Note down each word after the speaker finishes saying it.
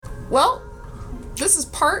Well, this is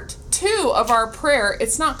part 2 of our Prayer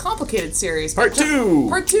It's Not Complicated series. Part 2!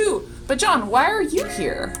 Part 2! But John, why are you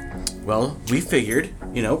here? Well, we figured,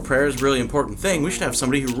 prayer is a really important thing. We should have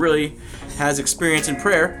somebody who really has experience in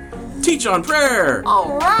prayer teach on prayer!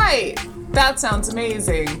 All right! That sounds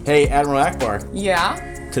amazing. Hey, Admiral Akbar.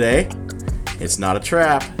 Yeah? Today, it's not a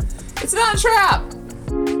trap. It's not a trap!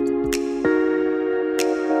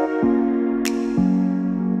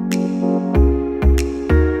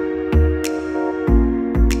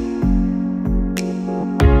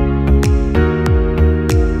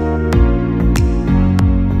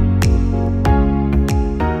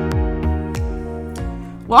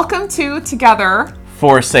 Welcome to Together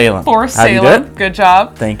For Salem. for How'd you Salem. do it? Good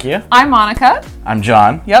job. Thank you. I'm Monica. I'm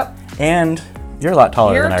John. Yep. And you're a lot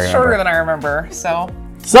taller You're than I remember. shorter than I remember, so.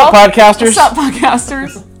 Sup, podcasters? What's up,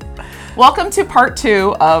 podcasters? Welcome to part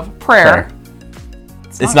 2 of Prayer.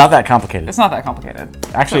 It's not that complicated. It's not that complicated.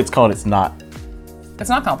 Actually, it's called It's Not. It's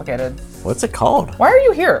not complicated. What's it called? Why are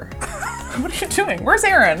you here? What are you doing? Where's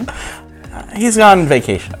Aaron? He's on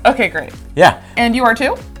vacation. Okay, great. Yeah. And you are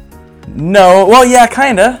too? No. Well, yeah,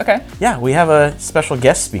 kinda. Okay. Yeah, we have a special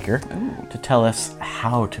guest speaker to tell us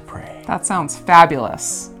how to pray. That sounds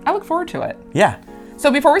fabulous. I look forward to it. Yeah.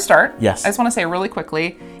 So before we start, Yes. I just want to say really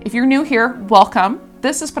quickly, if you're new here, welcome.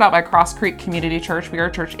 This is put out by Cross Creek Community Church. We are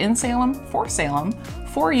a church in Salem,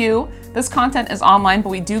 for you. This content is online, but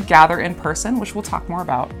we do gather in person, which we'll talk more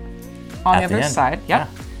about on the At the other end. side. Yep. Yeah.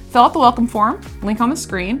 Fill out the welcome form, link on the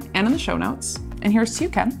screen and in the show notes. And here's to you,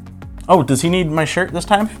 Ken. Oh, does he need my shirt this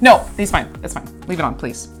time? No, he's fine. It's fine. Leave it on,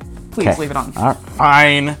 please. Please Okay. leave it on. All right,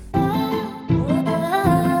 fine.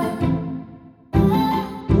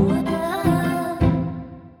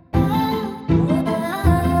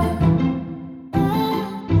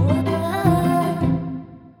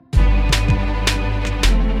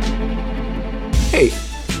 Hey,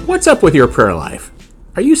 what's up with your prayer life?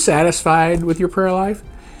 Are you satisfied with your prayer life?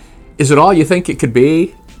 Is it all you think it could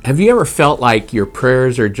be? Have you ever felt like your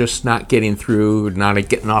prayers are just not getting through, not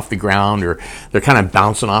getting off the ground, or they're kind of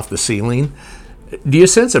bouncing off the ceiling? Do you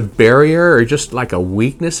sense a barrier or just like a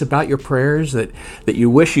weakness about your prayers that you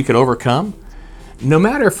wish you could overcome? No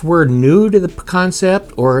matter if we're new to the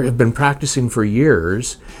concept or have been practicing for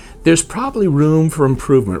years, there's probably room for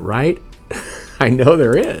improvement, right? I know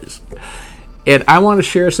there is. And I want to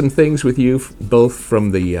share some things with you, both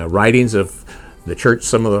from the writings of the church,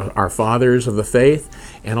 some of our fathers of the faith,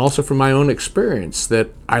 and also from my own experience that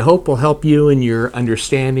I hope will help you in your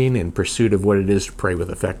understanding and pursuit of what it is to pray with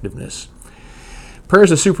effectiveness. Prayer is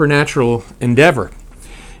a supernatural endeavor.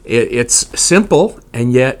 It's simple,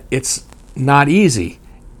 and yet it's not easy.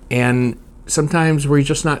 And sometimes we're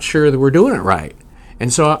just not sure that we're doing it right.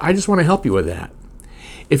 And so I just want to help you with that.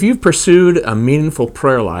 If you've pursued a meaningful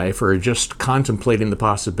prayer life or just contemplating the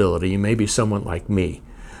possibility, you may be someone like me.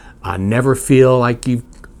 Never feel like you've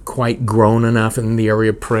quite grown enough in the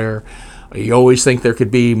area of prayer. You always think there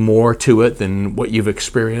could be more to it than what you've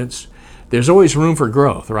experienced. There's always room for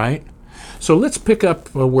growth, right? So let's pick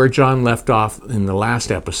up where John left off in the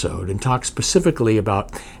last episode and talk specifically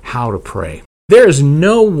about how to pray. There is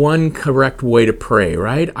no one correct way to pray,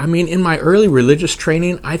 right? I mean, in my early religious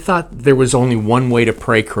training, I thought there was only one way to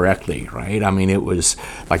pray correctly, right? I mean, it was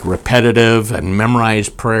like repetitive and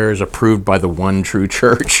memorized prayers approved by the one true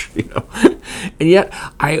church, And yet,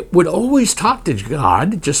 I would always talk to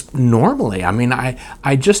God just normally. I mean,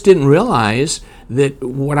 I just didn't realize that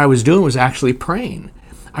what I was doing was actually praying.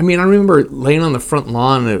 I mean, I remember laying on the front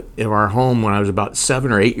lawn of our home when I was about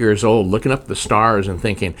 7 or 8 years old, looking up at the stars and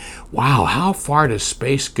thinking, wow, how far does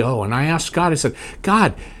space go? And I asked God, I said,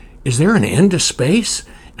 God, is there an end to space?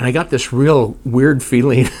 And I got this real weird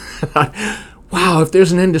feeling, wow, if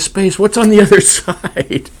there's an end to space, what's on the other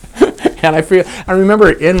side? And I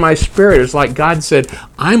remember in my spirit, it's like God said,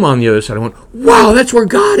 I'm on the other side. I went, wow, that's where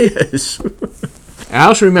God is. And I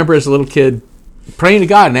also remember as a little kid, praying to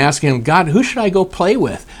God and asking him, God, who should I go play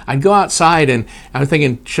with? I'd go outside and I was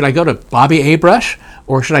thinking, should I go to Bobby Abrush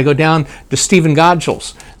or should I go down to Stephen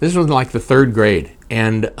Godschall's? This was like the 3rd grade.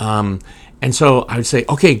 And so I would say,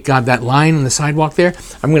 okay, God, that line on the sidewalk there,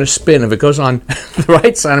 I'm going to spin. If it goes on the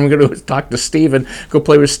right side, I'm going to talk to Stephen, go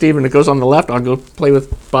play with Stephen. If it goes on the left, I'll go play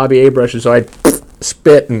with Bobby Abrush. And so I'd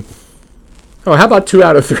spit and, oh, how about 2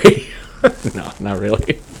 out of 3? No, not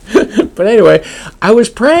really. But anyway, I was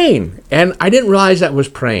praying, and I didn't realize I was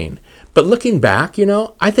praying. But looking back,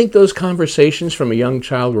 I think those conversations from a young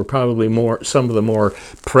child were probably some of the more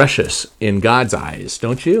precious in God's eyes,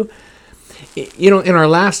 don't you? In our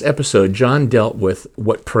last episode, John dealt with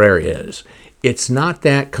what prayer is. It's not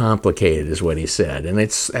that complicated, is what he said, and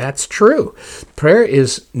that's true. Prayer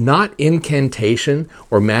is not incantation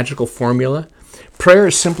or magical formula. Prayer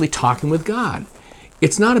is simply talking with God.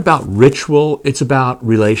 It's not about ritual, it's about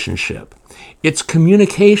relationship. It's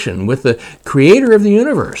communication with the creator of the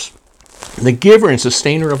universe, the giver and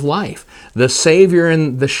sustainer of life, the savior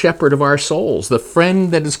and the shepherd of our souls, the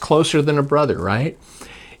friend that is closer than a brother, right?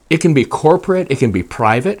 It can be corporate, it can be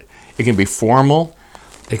private, it can be formal,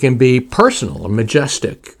 it can be personal or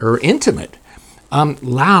majestic or intimate,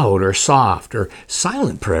 loud or soft or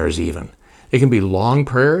silent prayers even. It can be long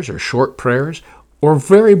prayers or short prayers or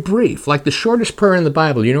very brief, like the shortest prayer in the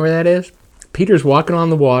Bible. You know where that is? Peter's walking on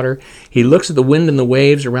the water. He looks at the wind and the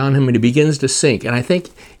waves around him and he begins to sink. And I think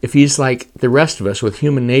if he's like the rest of us with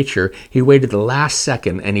human nature, he waited the last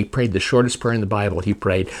second and he prayed the shortest prayer in the Bible. He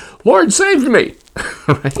prayed, "Lord, save me!"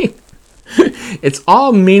 Right? It's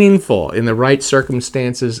all meaningful in the right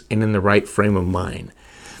circumstances and in the right frame of mind.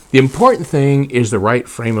 The important thing is the right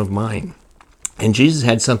frame of mind. And Jesus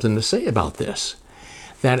had something to say about this.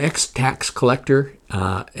 That ex-tax collector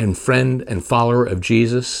and friend and follower of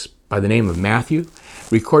Jesus by the name of Matthew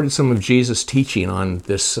recorded some of Jesus' teaching on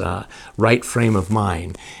this right frame of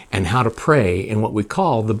mind and how to pray in what we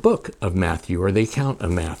call the book of Matthew or the account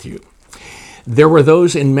of Matthew. There were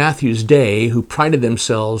those in Matthew's day who prided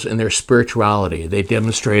themselves in their spirituality. They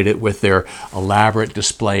demonstrated it with their elaborate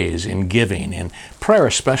displays in giving and prayer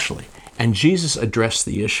especially. And Jesus addressed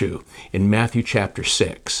the issue in Matthew chapter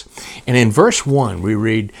 6. And in verse 1, we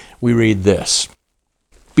read this: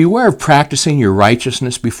 "Beware of practicing your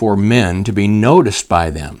righteousness before men to be noticed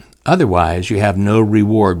by them. Otherwise, you have no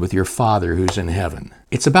reward with your Father who's in heaven."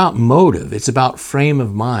 It's about motive. It's about frame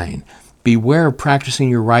of mind. Beware of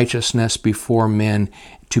practicing your righteousness before men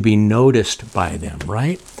to be noticed by them,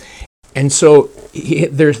 right? And so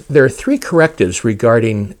there are three correctives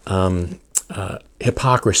regarding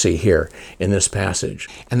hypocrisy here in this passage.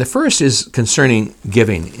 And the first is concerning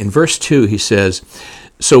giving. In verse 2, he says,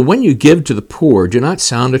 "So when you give to the poor, do not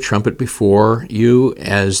sound a trumpet before you,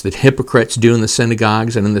 as the hypocrites do in the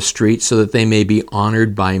synagogues and in the streets, so that they may be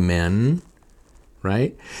honored by men."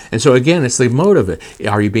 Right? And so again, it's the motive.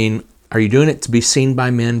 Are you doing it to be seen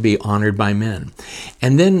by men, be honored by men?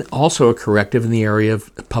 And then also a corrective in the area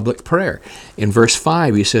of public prayer. In verse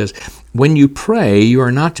 5, he says, "When you pray, you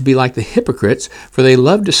are not to be like the hypocrites, for they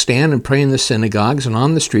love to stand and pray in the synagogues and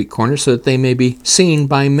on the street corners so that they may be seen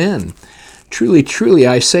by men. Truly, truly,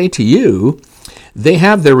 I say to you, they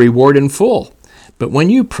have their reward in full. But when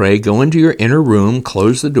you pray, go into your inner room,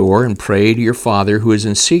 close the door, and pray to your Father who is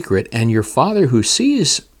in secret, and your Father who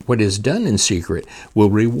sees what is done in secret will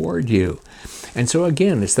reward you." And so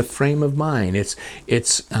again, it's the frame of mind.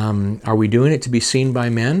 It's are we doing it to be seen by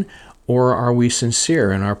men, or are we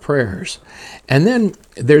sincere in our prayers? And then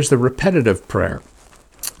there's the repetitive prayer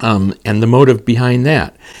and the motive behind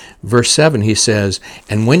that. Verse 7, he says,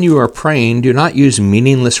 "And when you are praying, do not use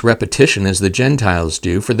meaningless repetition as the Gentiles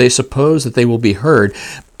do, for they suppose that they will be heard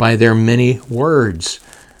by their many words."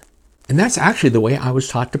 And that's actually the way I was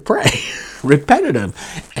taught to pray. Repetitive.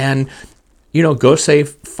 And, go say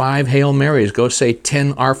 5 Hail Marys. Go say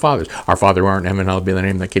 10 Our Fathers. "Our Father who art in heaven, hallowed be thy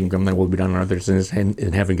name. Thy kingdom come, thy will be done on earth as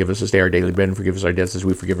in heaven. Give us this day our daily bread, and forgive us our debts as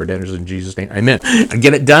we forgive our debtors. In Jesus' name, amen." And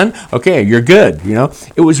get it done? Okay, you're good.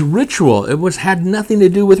 It was ritual. It had nothing to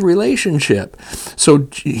do with relationship. So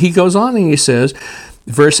he goes on and he says,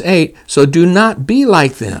 verse 8, "So do not be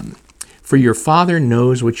like them, for your Father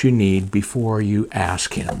knows what you need before you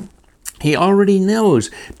ask him." He already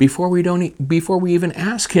knows before we even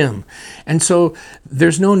ask him. And so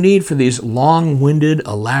there's no need for these long-winded,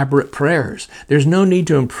 elaborate prayers. There's no need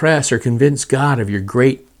to impress or convince God of your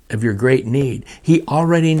great need. He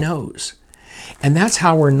already knows. And that's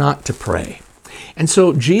how we're not to pray. And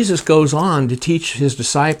so Jesus goes on to teach his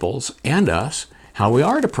disciples and us how we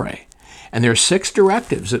are to pray. And there are 6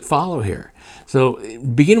 directives that follow here. So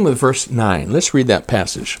beginning with verse 9, let's read that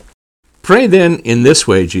passage. "Pray then in this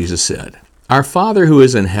way," Jesus said, "Our Father who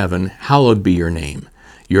is in heaven, hallowed be your name.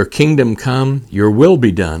 Your kingdom come, your will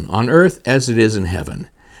be done, on earth as it is in heaven.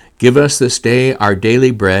 Give us this day our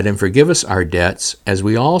daily bread, and forgive us our debts, as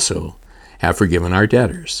we also have forgiven our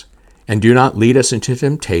debtors. And do not lead us into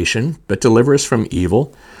temptation, but deliver us from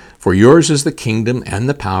evil. For yours is the kingdom and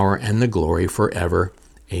the power and the glory forever.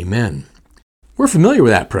 Amen." We're familiar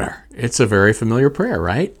with that prayer. It's a very familiar prayer,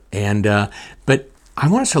 right? But I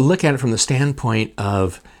want us to look at it from the standpoint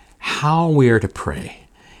of how we are to pray.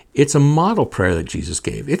 It's a model prayer that Jesus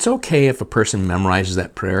gave. It's okay if a person memorizes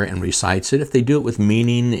that prayer and recites it, if they do it with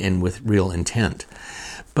meaning and with real intent.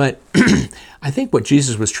 But I think what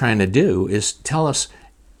Jesus was trying to do is tell us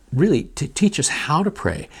really to teach us how to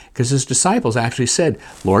pray, because his disciples actually said,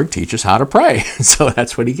 Lord, teach us how to pray. So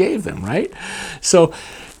that's what he gave them, right? So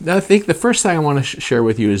I think the first thing I want to share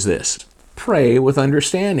with you is this. Pray with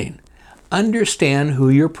understanding. Understand who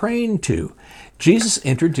you're praying to. Jesus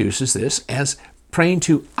introduces this as praying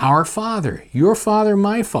to our Father, your Father,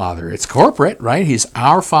 my Father. It's corporate, right? He's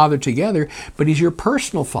our Father together, but he's your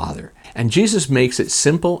personal Father. And Jesus makes it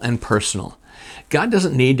simple and personal. God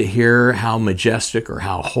doesn't need to hear how majestic or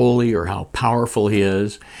how holy or how powerful he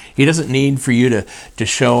is. He doesn't need for you to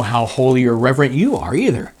show how holy or reverent you are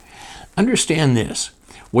either. Understand this.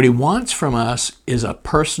 What he wants from us is a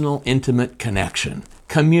personal, intimate connection,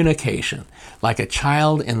 communication, like a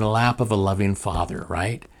child in the lap of a loving father,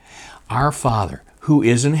 right? Our Father, who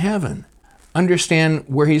is in heaven. Understand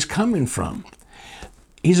where he's coming from.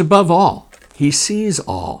 He's above all. He sees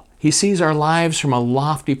all. He sees our lives from a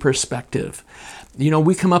lofty perspective. You know,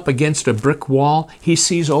 we come up against a brick wall, he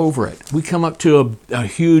sees over it. We come up to a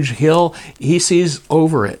huge hill, he sees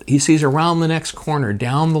over it. He sees around the next corner,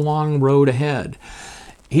 down the long road ahead.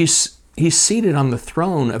 He's seated on the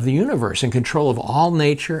throne of the universe, in control of all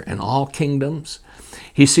nature and all kingdoms.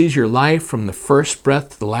 He sees your life from the first breath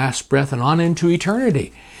to the last breath and on into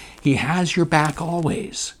eternity. He has your back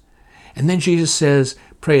always. And then Jesus says,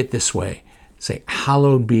 pray it this way. Say,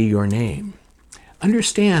 hallowed be your name.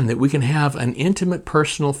 Understand that we can have an intimate,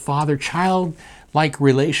 personal father-child-like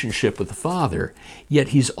relationship with the Father, yet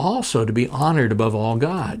he's also to be honored above all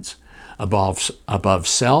gods, above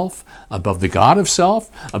self, above the God of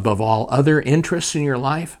self, above all other interests in your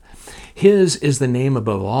life. His is the name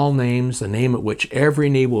above all names, the name at which every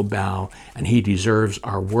knee will bow, and he deserves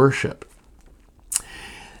our worship.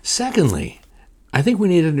 Secondly, I think we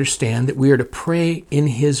need to understand that we are to pray in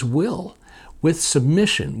his will, with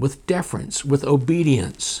submission, with deference, with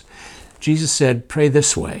obedience. Jesus said, pray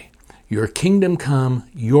this way, your kingdom come,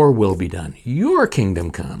 your will be done. Your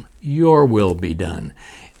kingdom come, your will be done,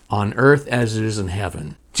 on earth as it is in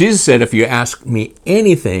heaven. Jesus said, if you ask me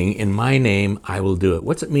anything in my name, I will do it.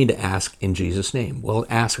 What's it mean to ask in Jesus' name? Well,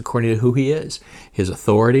 ask according to who he is, his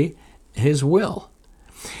authority, his will.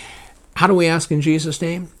 How do we ask in Jesus'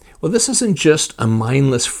 name? Well, this isn't just a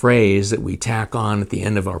mindless phrase that we tack on at the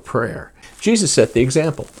end of our prayer. Jesus set the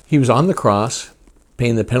example. He was on the cross,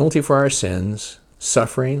 paying the penalty for our sins,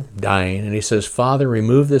 suffering, dying, and he says, Father,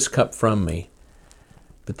 remove this cup from me.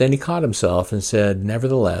 But then he caught himself and said,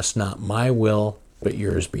 nevertheless, not my will, but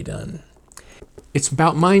yours be done. It's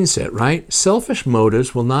about mindset, right? Selfish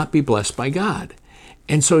motives will not be blessed by God.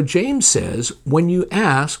 And so James says, when you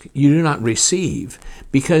ask, you do not receive,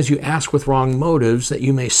 because you ask with wrong motives, that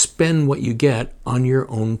you may spend what you get on your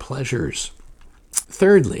own pleasures.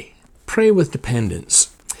 Thirdly, pray with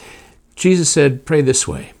dependence. Jesus said, pray this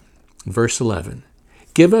way. Verse 11,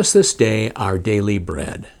 give us this day our daily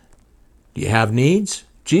bread. Do you have needs?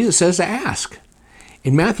 Jesus says to ask.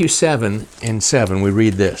 In Matthew 7:7, we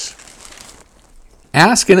read this.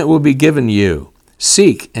 Ask and it will be given you.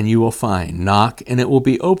 Seek and you will find. Knock and it will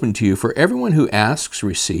be opened to you. For everyone who asks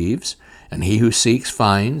receives, and he who seeks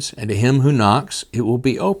finds, and to him who knocks it will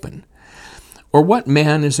be open. Or what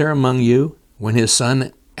man is there among you, when his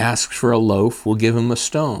son asks for a loaf, will give him a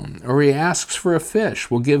stone? Or he asks for a fish,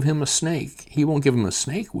 will give him a snake? He won't give him a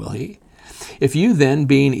snake, will he? If you then,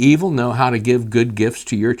 being evil, know how to give good gifts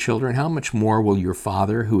to your children, how much more will your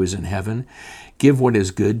Father who is in heaven give what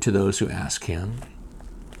is good to those who ask him?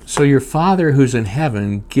 So your Father who's in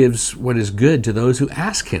heaven gives what is good to those who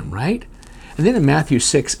ask him, right? And then in Matthew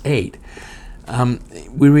 6:8,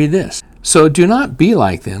 we read this. So do not be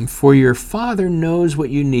like them, for your Father knows what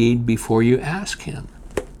you need before you ask him.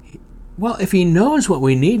 Well, if he knows what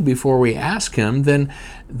we need before we ask him,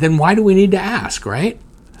 then why do we need to ask, right?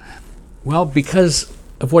 Well, because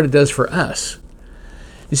of what it does for us.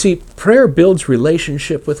 You see, prayer builds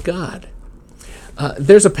relationship with God.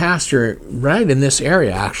 There's a pastor right in this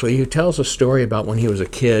area, actually, who tells a story about when he was a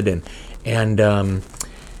kid, and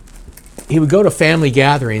he would go to family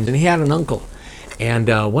gatherings, and he had an uncle. And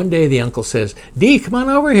one day the uncle says, Dee, come on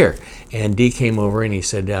over here. And Dee came over and he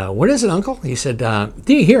said, what is it, Uncle? He said,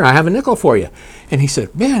 Dee, here, I have a nickel for you. And he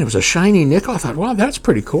said, man, it was a shiny nickel. I thought, wow, that's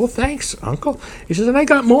pretty cool. Thanks, Uncle. He says, and I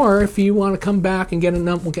got more. If you want to come back and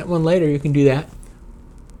we'll get one later, you can do that.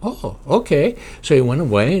 Oh, okay. So he went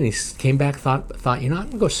away and he came back, thought, I'm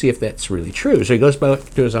going to go see if that's really true. So he goes back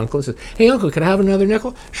to his uncle and says, hey, Uncle, can I have another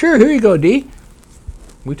nickel? Sure, here you go, Dee.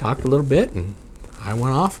 We talked a little bit and I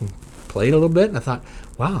went off and played a little bit, and I thought,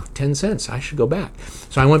 wow, 10 cents, I should go back.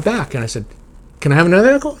 So I went back, and I said, can I have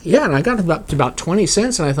another nickel? Yeah, and I got to about 20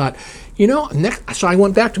 cents, and I thought, so I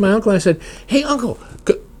went back to my uncle, and I said, hey, Uncle,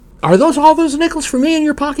 are those all those nickels for me in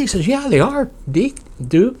your pocket? He says, yeah, they are,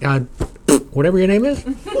 Duke, whatever your name is.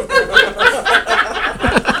 Leave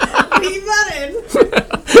that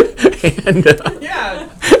in. And Yeah.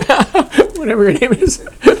 whatever your name is.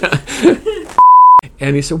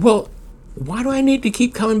 And he said, well, why do I need to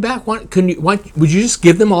keep coming back? Would you just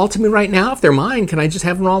give them all to me right now? If they're mine, can I just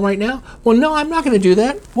have them all right now? Well, no, I'm not going to do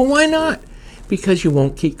that. Well, why not? Because you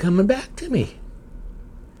won't keep coming back to me.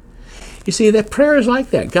 You see, that prayer is like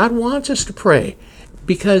that. God wants us to pray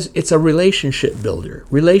because it's a relationship builder.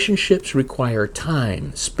 Relationships require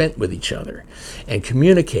time spent with each other and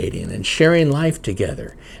communicating and sharing life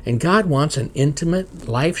together. And God wants an intimate,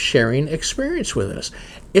 life-sharing experience with us.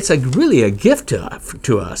 It's really a gift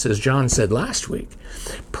to us, as John said last week.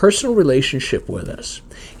 Personal relationship with us.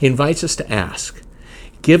 He invites us to ask,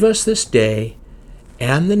 give us this day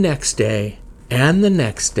and the next day and the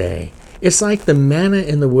next day. It's like the manna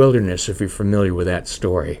in the wilderness, if you're familiar with that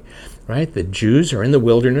story, right? The Jews are in the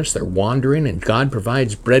wilderness, they're wandering, and God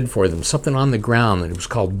provides bread for them, something on the ground, and it was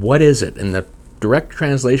called What Is It? And the direct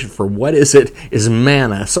translation for what is it is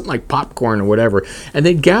manna, something like popcorn or whatever. And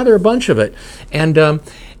they'd gather a bunch of it and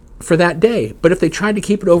for that day. But if they tried to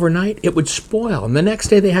keep it overnight, it would spoil. And the next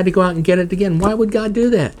day they had to go out and get it again. Why would God do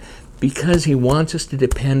that? Because he wants us to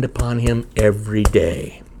depend upon him every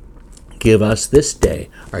day. Give us this day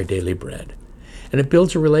our daily bread. And it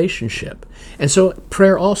builds a relationship. And so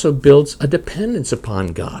prayer also builds a dependence upon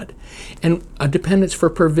God. And a dependence for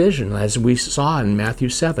provision, as we saw in Matthew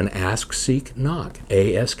 7, ask, seek, knock.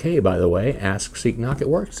 A-S-K, by the way, ask, seek, knock. It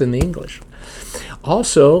works in the English.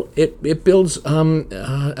 Also, it builds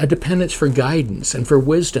a dependence for guidance and for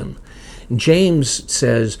wisdom. James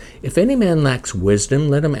says, if any man lacks wisdom,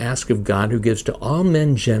 let him ask of God, who gives to all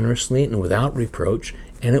men generously and without reproach,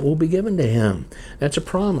 and it will be given to him. That's a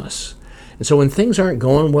promise. And so when things aren't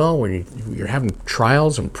going well, when you're having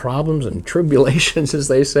trials and problems and tribulations, as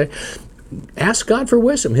they say, ask God for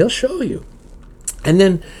wisdom. He'll show you. And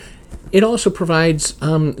then it also provides,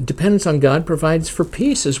 dependence on God provides for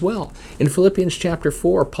peace as well. In Philippians chapter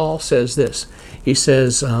 4, Paul says this. He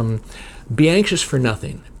says, be anxious for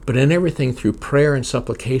nothing, but in everything through prayer and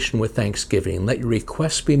supplication with thanksgiving, let your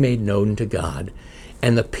requests be made known to God.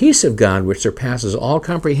 And the peace of God, which surpasses all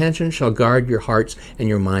comprehension, shall guard your hearts and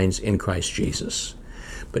your minds in Christ Jesus.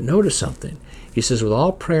 But notice something. He says, with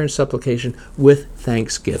all prayer and supplication, with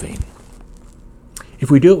thanksgiving. If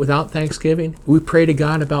we do it without thanksgiving, we pray to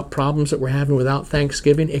God about problems that we're having without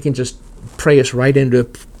thanksgiving, it can just pray us right into a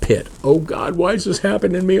pit. Oh God, why is this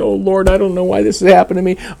happening to me? Oh Lord, I don't know why this is happening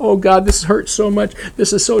to me. Oh God, this hurts so much.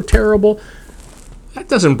 This is so terrible. That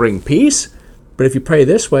doesn't bring peace. But if you pray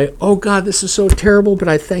this way, oh God, this is so terrible, but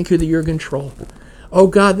I thank you that you're in control. Oh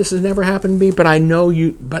God, this has never happened to me, but I know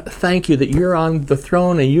you, but thank you that you're on the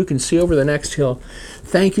throne and you can see over the next hill.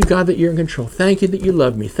 Thank you, God, that you're in control. Thank you that you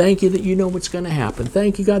love me. Thank you that you know what's going to happen.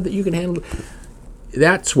 Thank you, God, that you can handle it.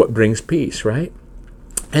 That's what brings peace, right?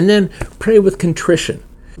 And then pray with contrition.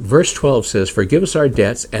 Verse 12 says, forgive us our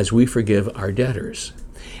debts as we forgive our debtors.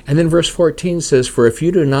 And then verse 14 says, for if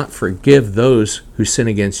you do not forgive those who sin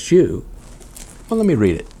against you, well, let me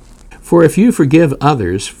read it. For if you forgive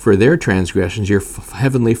others for their transgressions, your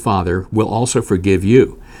heavenly Father will also forgive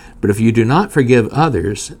you. But if you do not forgive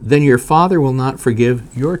others, then your Father will not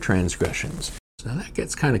forgive your transgressions. Now that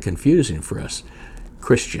gets kind of confusing for us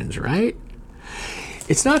Christians, right?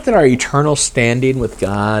 It's not that our eternal standing with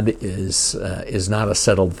God is not a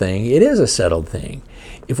settled thing. It is a settled thing.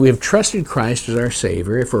 If we have trusted Christ as our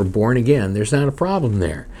Savior, if we're born again, there's not a problem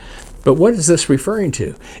there. But what is this referring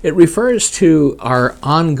to? It refers to our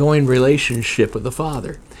ongoing relationship with the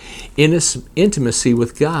Father. Intimacy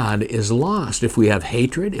with God is lost if we have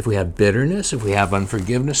hatred, if we have bitterness, if we have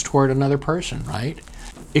unforgiveness toward another person, right?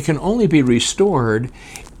 It can only be restored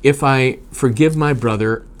if I forgive my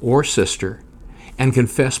brother or sister and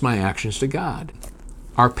confess my actions to God.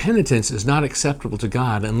 Our penitence is not acceptable to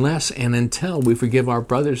God unless and until we forgive our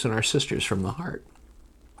brothers and our sisters from the heart.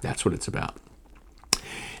 That's what it's about.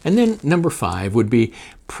 And then number 5 would be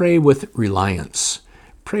pray with reliance.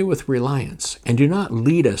 Pray with reliance, and do not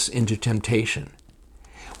lead us into temptation.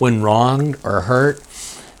 When wronged or hurt,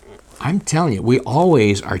 I'm telling you, we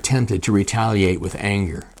always are tempted to retaliate with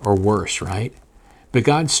anger or worse, right? But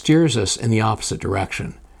God steers us in the opposite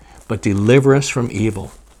direction. But deliver us from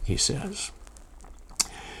evil, he says.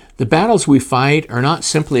 The battles we fight are not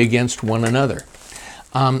simply against one another.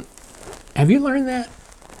 Have you learned that?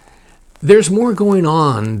 There's more going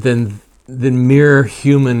on than mere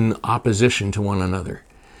human opposition to one another.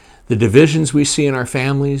 The divisions we see in our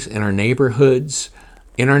families, in our neighborhoods,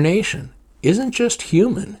 in our nation isn't just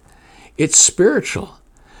human. It's spiritual.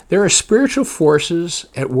 There are spiritual forces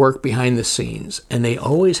at work behind the scenes, and they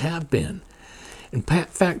always have been. In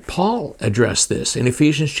fact, Paul addressed this in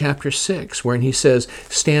Ephesians chapter 6, wherein he says,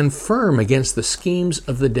 "Stand firm against the schemes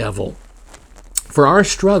of the devil. For our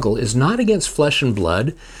struggle is not against flesh and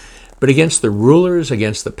blood, but against the rulers,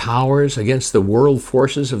 against the powers, against the world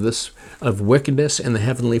forces of wickedness in the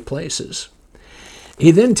heavenly places."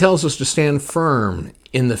 He then tells us to stand firm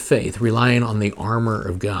in the faith, relying on the armor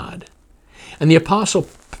of God. And the Apostle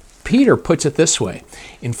Peter puts it this way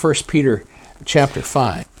in 1 Peter chapter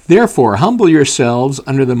 5. "Therefore, humble yourselves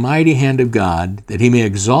under the mighty hand of God, that he may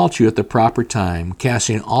exalt you at the proper time,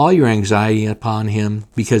 casting all your anxiety upon him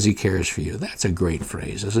because he cares for you." That's a great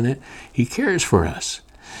phrase, isn't it? He cares for us.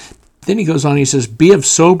 Then he goes on, he says, "Be of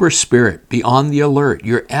sober spirit, be on the alert.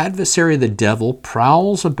 Your adversary, the devil,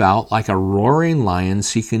 prowls about like a roaring lion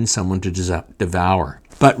seeking someone to devour.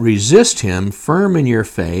 But resist him, firm in your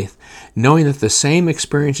faith, knowing that the same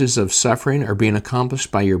experiences of suffering are being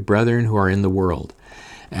accomplished by your brethren who are in the world.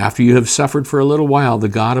 After you have suffered for a little while, the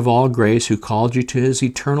God of all grace, who called you to his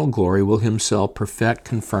eternal glory, will himself perfect,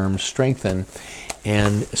 confirm, strengthen,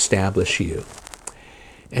 and establish you."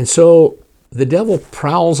 And so the devil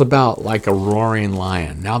prowls about like a roaring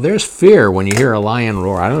lion. Now, there's fear when you hear a lion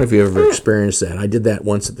roar. I don't know if you've ever experienced that. I did that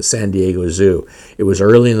once at the San Diego Zoo. It was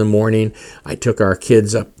early in the morning. I took our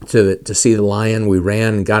kids up to see the lion. We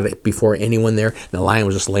ran and got it before anyone there. And the lion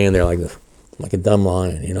was just laying there like a dumb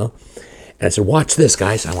lion, you know. And I said, "Watch this,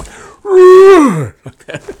 guys." I went, "Roar!"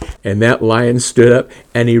 And that lion stood up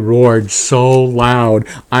and he roared so loud.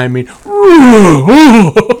 I mean,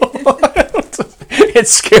 roar! It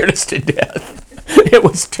scared us to death. It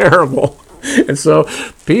was terrible. And so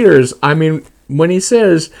when he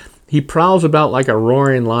says he prowls about like a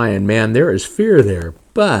roaring lion, man, there is fear there.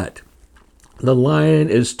 But the lion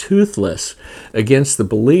is toothless against the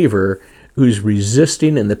believer who's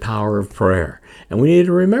resisting in the power of prayer. And we need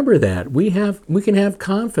to remember that. We can have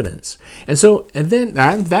confidence. And then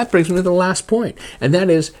that brings me to the last point, and that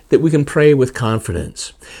is that we can pray with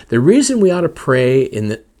confidence. The reason we ought to pray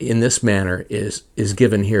in this manner is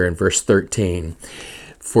given here in verse 13.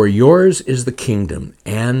 "For yours is the kingdom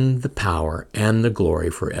and the power and the glory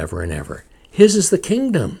forever and ever." His is the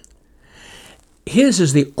kingdom. His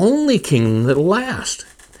is the only kingdom that'll last.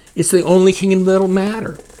 It's the only kingdom that'll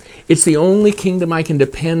matter. It's the only kingdom I can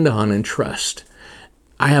depend on and trust.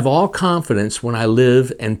 I have all confidence when I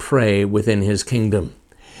live and pray within his kingdom.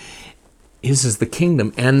 His is the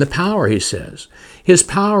kingdom and the power, he says. His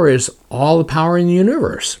power is all the power in the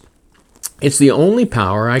universe. It's the only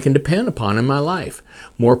power I can depend upon in my life.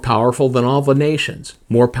 More powerful than all the nations.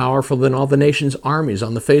 More powerful than all the nations' armies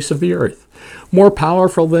on the face of the earth. More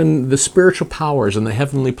powerful than the spiritual powers in the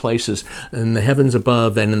heavenly places, in the heavens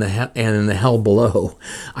above and in the hell below.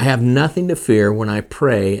 I have nothing to fear when I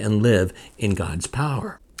pray and live in God's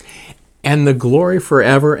power. And the glory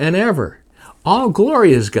forever and ever. All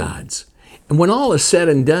glory is God's. And when all is said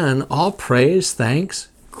and done, all praise, thanks,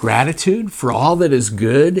 gratitude for all that is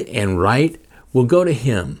good and right will go to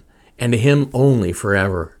him, and to him only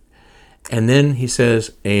forever. And then he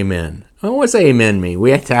says, amen. Well, what's amen mean?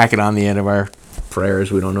 We tack it on the end of our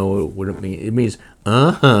prayers. We don't know what it means. It means,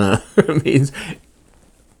 It means,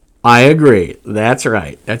 I agree. That's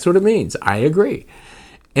right. That's what it means. I agree.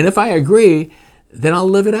 And if I agree, then I'll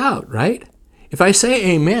live it out, right? If I say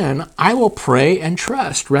amen, I will pray and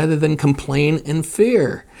trust rather than complain and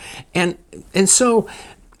fear. And so,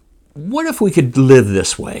 what if we could live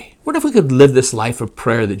this way? What if we could live this life of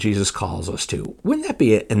prayer that Jesus calls us to? Wouldn't that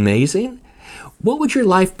be amazing? What would your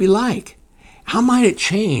life be like? How might it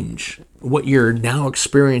change what you're now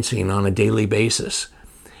experiencing on a daily basis?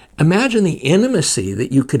 Imagine the intimacy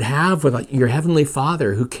that you could have with your Heavenly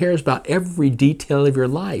Father who cares about every detail of your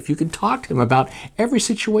life. You could talk to him about every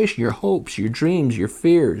situation, your hopes, your dreams, your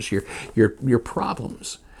fears, your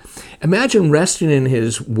problems. Imagine resting in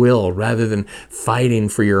his will rather than fighting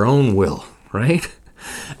for your own will, right?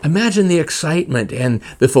 Imagine the excitement and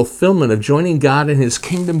the fulfillment of joining God in his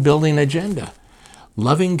kingdom-building agenda.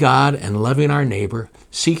 Loving God and loving our neighbor,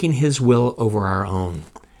 seeking his will over our own.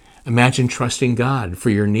 Imagine trusting God for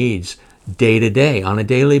your needs day to day on a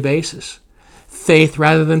daily basis. Faith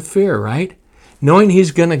rather than fear, right? Knowing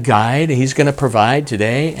he's going to guide, he's going to provide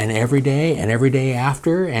today and every day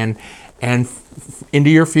after and into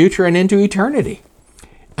your future and into eternity.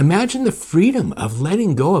 Imagine the freedom of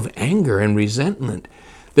letting go of anger and resentment,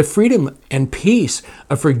 the freedom and peace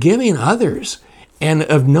of forgiving others and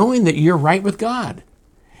of knowing that you're right with God.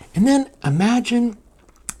 And then imagine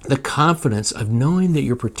the confidence of knowing that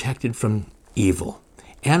you're protected from evil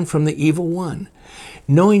and from the evil one,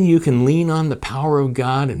 knowing you can lean on the power of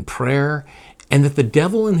God in prayer and that the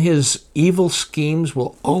devil and his evil schemes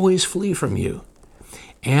will always flee from you.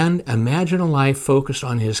 And imagine a life focused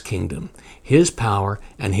on his kingdom, his power,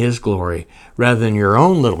 and his glory, rather than your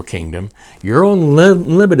own little kingdom, your own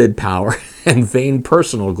limited power, and vain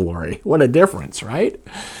personal glory. What a difference, right?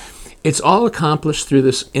 It's all accomplished through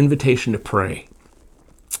this invitation to pray,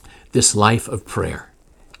 this life of prayer.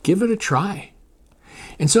 Give it a try.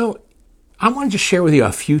 And so I wanted to share with you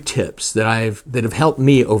a few tips that have helped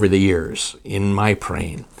me over the years in my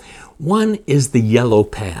praying. One is the yellow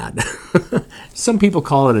pad. Some people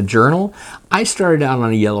call it a journal. I started out on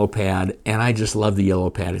a yellow pad, and I just love the yellow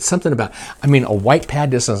pad. It's something about, a white pad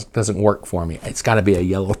doesn't work for me. It's got to be a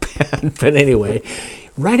yellow pad. But anyway,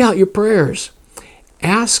 write out your prayers.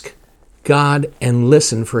 Ask God and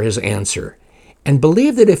listen for his answer. And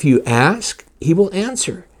believe that if you ask, he will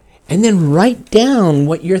answer. And then write down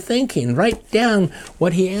what you're thinking. Write down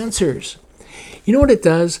what he answers. You know what it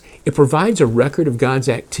does? It provides a record of God's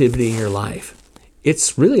activity in your life.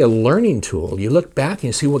 It's really a learning tool. You look back and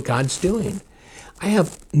you see what God's doing. I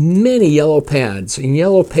have many yellow pads and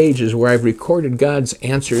yellow pages where I've recorded God's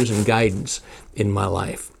answers and guidance in my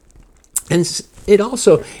life. And it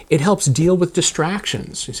helps deal with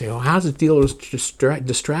distractions. You say, well, how does it deal with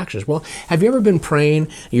distractions? Well, have you ever been praying,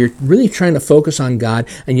 you're really trying to focus on God,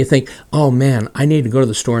 and you think, oh man, I need to go to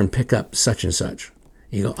the store and pick up such and such.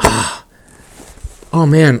 You go, oh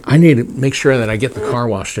man, I need to make sure that I get the car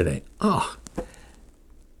washed today.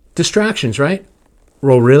 Distractions, right?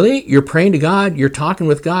 Well, really? You're praying to God, you're talking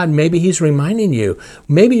with God, maybe he's reminding you.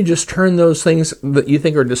 Maybe you just turn those things that you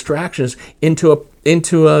think are distractions into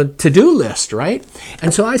a to-do list, right?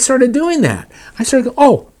 And so I started doing that. I started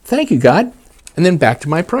going, thank you, God. And then back to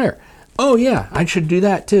my prayer. Oh yeah, I should do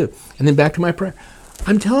that too. And then back to my prayer.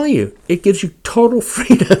 I'm telling you, it gives you total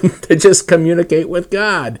freedom to just communicate with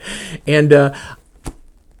God. And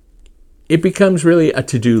it becomes really a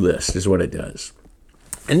to-do list is what it does.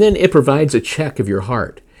 And then it provides a check of your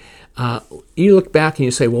heart. You look back and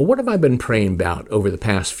you say, well, what have I been praying about over the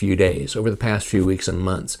past few days, over the past few weeks and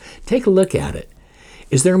months? Take a look at it.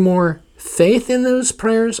 Is there more faith in those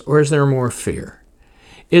prayers, or is there more fear?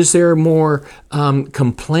 Is there more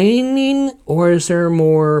complaining, or is there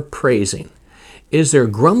more praising? Is there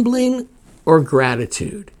grumbling or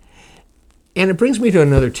gratitude? And it brings me to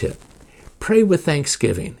another tip. Pray with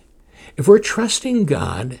thanksgiving. If we're trusting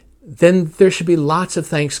God, then there should be lots of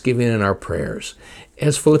thanksgiving in our prayers.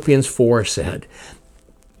 As Philippians 4 said,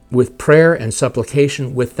 with prayer and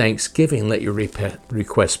supplication, with thanksgiving, let your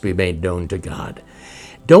requests be made known to God.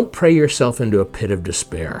 Don't pray yourself into a pit of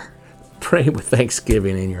despair. Pray with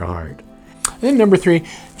thanksgiving in your heart. And number 3,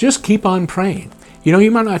 just keep on praying.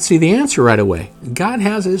 You might not see the answer right away. God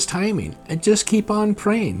has his timing, and just keep on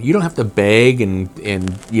praying. You don't have to beg and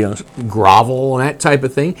grovel and that type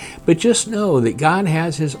of thing, but just know that God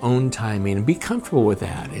has his own timing, and be comfortable with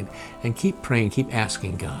that, and keep praying, keep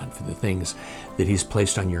asking God for the things that he's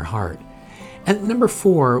placed on your heart. And number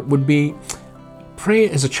 4 would be pray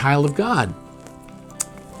as a child of God,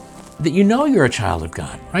 that you know you're a child of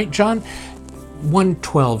God, right? John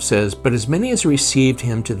 1:12 says, but as many as received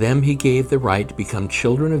him, to them he gave the right to become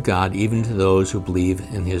children of God, even to those who believe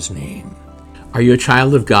in his name. Are you a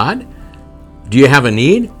child of God? Do you have a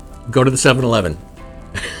need? Go to the 7-Eleven,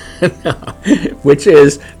 which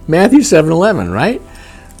is Matthew 7:11, right?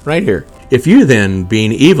 Right here. If you then,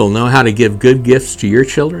 being evil, know how to give good gifts to your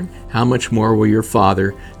children, how much more will your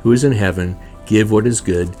Father, who is in heaven, give what is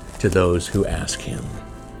good to those who ask him?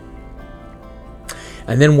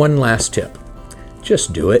 And then one last tip.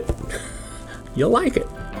 Just do it. You'll like it.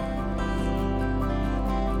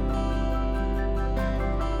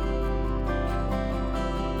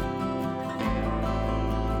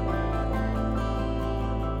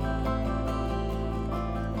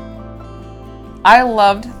 I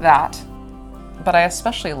loved that, but I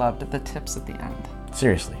especially loved the tips at the end.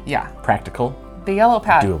 Seriously. Yeah. Practical. The yellow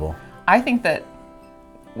pad. Doable. I think that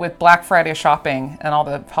with Black Friday shopping and all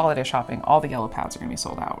the holiday shopping, all the yellow pads are going to be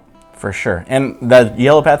sold out. For sure. And the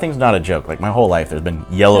yellow pad thing's not a joke. Like, my whole life there's been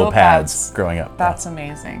yellow pads growing up. That's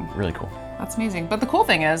amazing. Really cool. That's amazing. But the cool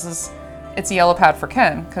thing is it's a yellow pad for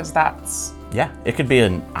Ken, because that's... Yeah, it could be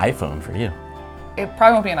an iPhone for you. It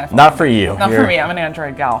probably won't be an iPhone. Not for you. Not for me. I'm an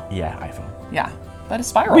Android gal. Yeah, iPhone. Yeah. But a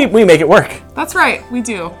spiral. We make it work. That's right. We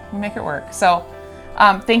do. We make it work. So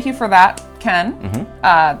thank you for that, Ken.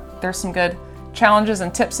 Mm-hmm. There's some good challenges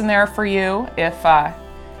and tips in there for you. If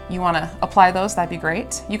you want to apply those, that'd be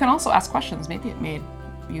great. You can also ask questions. Maybe it made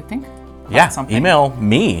you think about something. Email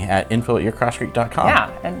me at info@yourcrosscreek.com.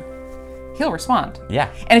 Yeah, and he'll respond. Yeah.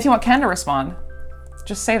 And if you want Ken to respond,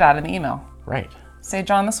 just say that in the email. Right. Say,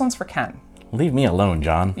 John, this one's for Ken. Leave me alone,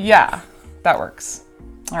 John. Yeah. That works.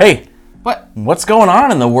 All Hey, right. What? what's going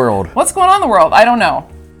on in the world? What's going on in the world? I don't know,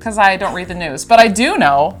 because I don't read the news. But I do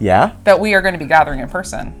know Yeah? that we are going to be gathering in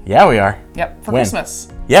person. Yeah, we are. Yep, for When? Christmas.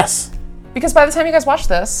 Yes. Because by the time you guys watch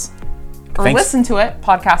this, or Thanks. listen to it,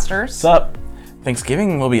 podcasters. What's up?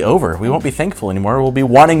 Thanksgiving will be over. We won't be thankful anymore. We'll be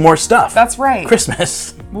wanting more stuff. That's right.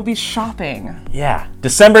 Christmas. We'll be shopping. Yeah.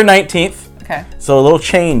 December 19th. Okay. So a little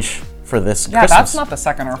change for this Yeah, Christmas. that's not the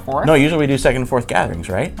 2nd or 4th. No, usually we do second and fourth gatherings,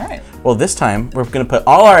 right? All right. Well, this time we're going to put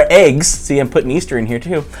all our eggs, see, I'm putting Easter in here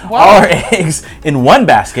too, Whoa. all our eggs in one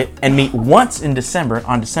basket and meet once in December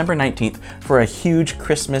on December 19th for a huge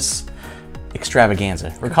Christmas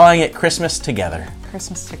extravaganza. We're calling it Christmas Together.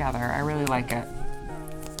 Christmas together. I really like it.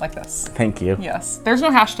 Like this. Thank you. Yes. There's no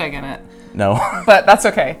hashtag in it, No. but that's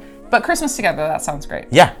okay. But Christmas together, that sounds great.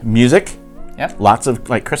 Yeah, music, Yep. lots of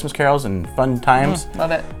like Christmas carols and fun times,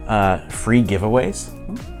 Love it. free giveaways,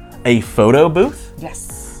 a photo booth,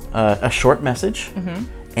 Yes. a short message. Mm-hmm.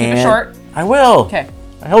 Keep it short. I will. Okay.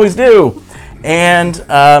 I always do. And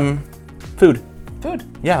food. Food.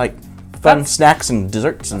 Yeah, like fun That's- snacks and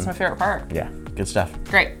desserts and That's my favorite part. yeah, good stuff.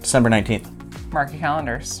 Great. December 19th. Mark your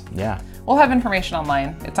calendars. Yeah. We'll have information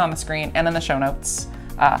online. It's on the screen and in the show notes.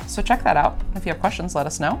 So check that out. If you have questions, let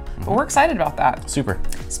us know. But we're excited about that. Super.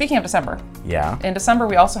 Speaking of December, Yeah. in December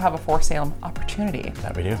we also have a For Salem opportunity.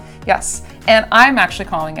 That we do. Yes. And I'm actually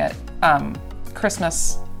calling it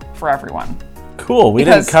Christmas for everyone. Cool. We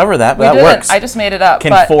Because didn't cover that, but we that didn't. works. I just made it up.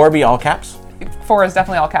 Can but 4 be all caps? 4 is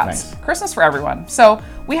definitely all caps. Nice. Christmas for everyone. So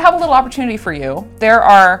we have a little opportunity for you. There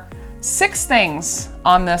are 6 things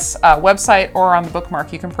on this website or on the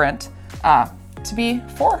bookmark you can print to be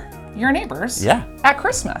for your neighbors Yeah. at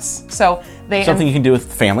Christmas. So they Something you can do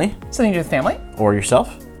with family something to do with family, or yourself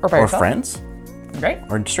Or by yourself. friends right?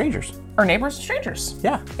 or strangers. Or neighbors, strangers.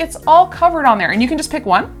 Yeah. It's all covered on there, and you can just pick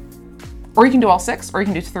one, or you can do all 6, or you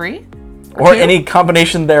can do 3, Or 2. any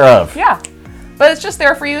combination thereof. Yeah, but it's just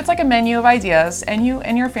there for you. It's like a menu of ideas, and you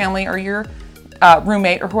and your family or your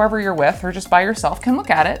roommate or whoever you're with, or just by yourself, can look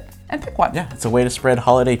at it and pick one. Yeah, it's a way to spread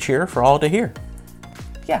holiday cheer for all to hear.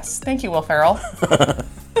 Yes, thank you, Will Ferrell.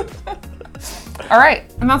 All right,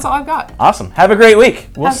 and that's all I've got. Awesome. Have a great week.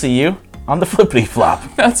 We'll see you on the flippity flop.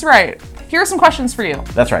 That's right. Here are some questions for you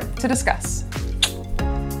That's right. to discuss.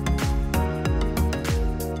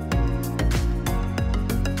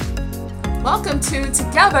 Welcome to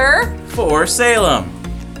Together. For Salem.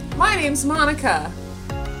 My name's Monica.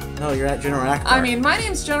 No, you're at General Akbar. My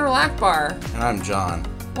name's General Akbar. And I'm John.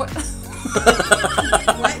 What?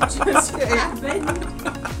 What just happened?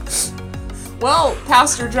 Well,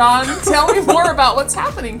 Pastor John, tell me more about what's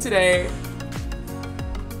happening today.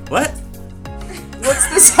 What? What's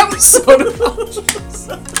this episode about?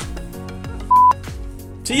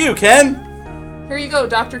 To you, Ken. Here you go,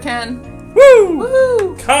 Dr. Ken. Woo!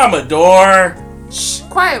 Woo! Commodore. Shh,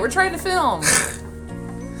 quiet, we're trying to film.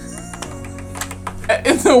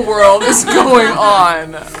 In the world is going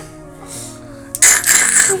on?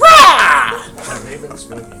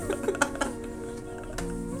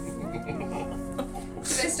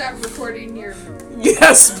 Should I stop recording your...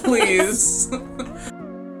 Yes, please.